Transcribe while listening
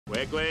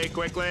Quickly,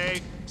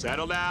 quickly.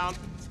 Settle down.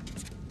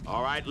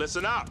 All right,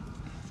 listen up.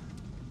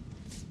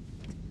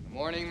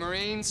 Morning,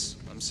 Marines.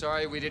 I'm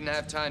sorry we didn't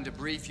have time to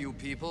brief you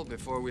people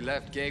before we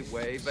left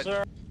Gateway, but...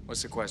 Sir?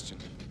 What's the question?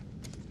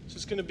 Is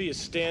this gonna be a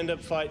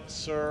stand-up fight,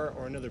 sir,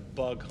 or another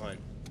bug hunt?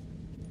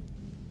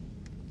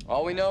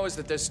 All we know is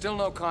that there's still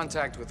no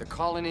contact with the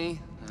colony,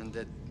 and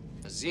that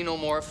a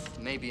xenomorph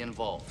may be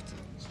involved.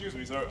 Excuse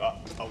me, sir.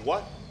 A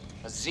what?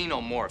 A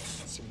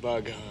xenomorph. It's a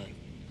bug hunt.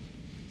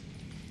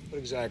 What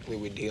exactly are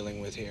we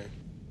dealing with here?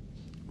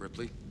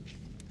 Ripley?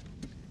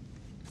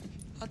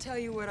 I'll tell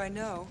you what I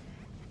know.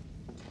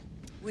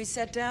 We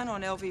sat down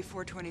on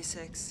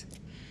LV-426.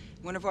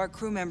 One of our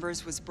crew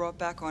members was brought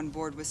back on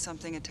board with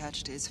something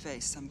attached to his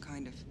face, some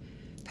kind of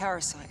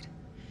parasite.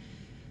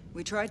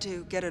 We tried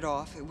to get it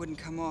off. It wouldn't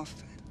come off.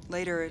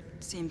 Later, it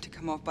seemed to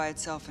come off by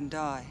itself and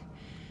die.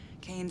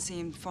 Kane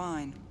seemed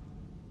fine.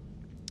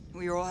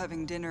 We were all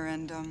having dinner,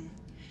 and,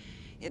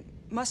 it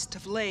must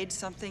have laid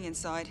something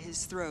inside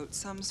his throat,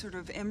 some sort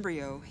of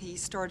embryo. He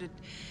started,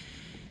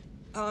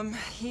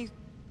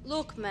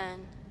 Look, man,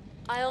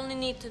 I only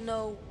need to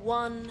know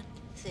one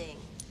thing.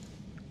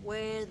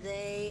 Where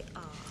they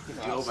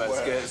are. Joe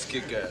Vasquez,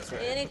 kick ass.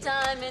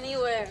 Anytime,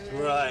 anywhere,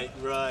 man.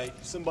 Right.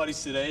 Somebody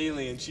said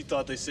alien. She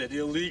thought they said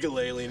illegal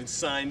alien and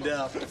signed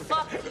up.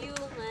 Fuck you,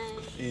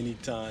 man.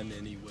 Anytime,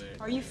 anywhere.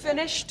 Are you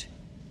finished?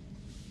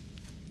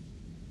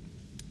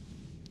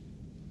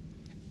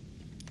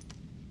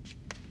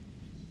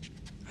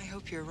 I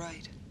hope you're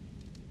right.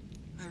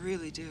 I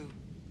really do.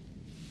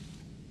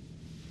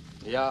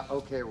 Yeah,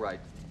 okay, right.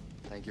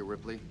 Thank you,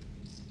 Ripley.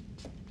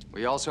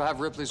 We also have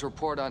Ripley's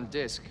report on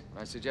disk.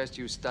 I suggest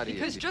you study it.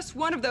 Because just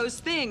one of those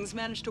things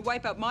managed to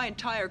wipe out my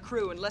entire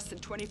crew in less than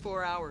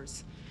 24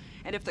 hours.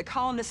 And if the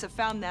colonists have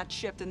found that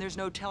ship, then there's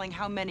no telling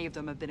how many of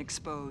them have been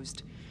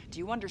exposed. Do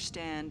you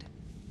understand?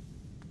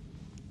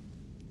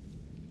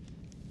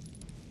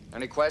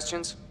 Any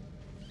questions?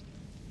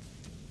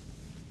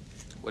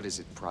 What is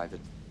it,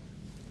 Private?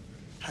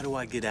 How do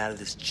I get out of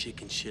this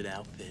chicken shit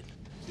outfit?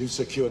 You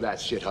secure that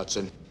shit,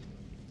 Hudson.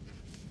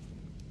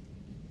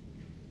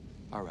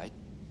 All right.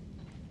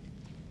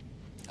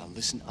 Now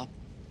listen up.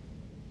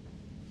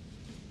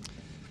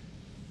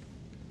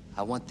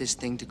 I want this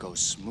thing to go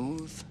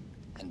smooth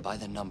and by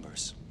the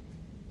numbers.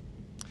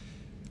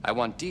 I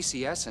want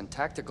DCS and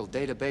tactical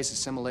database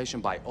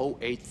assimilation by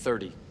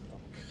 0830.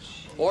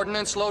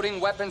 Ordnance loading,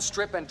 weapon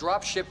strip, and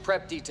dropship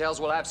prep details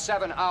will have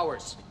 7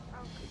 hours.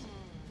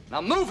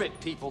 Now move it,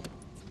 people!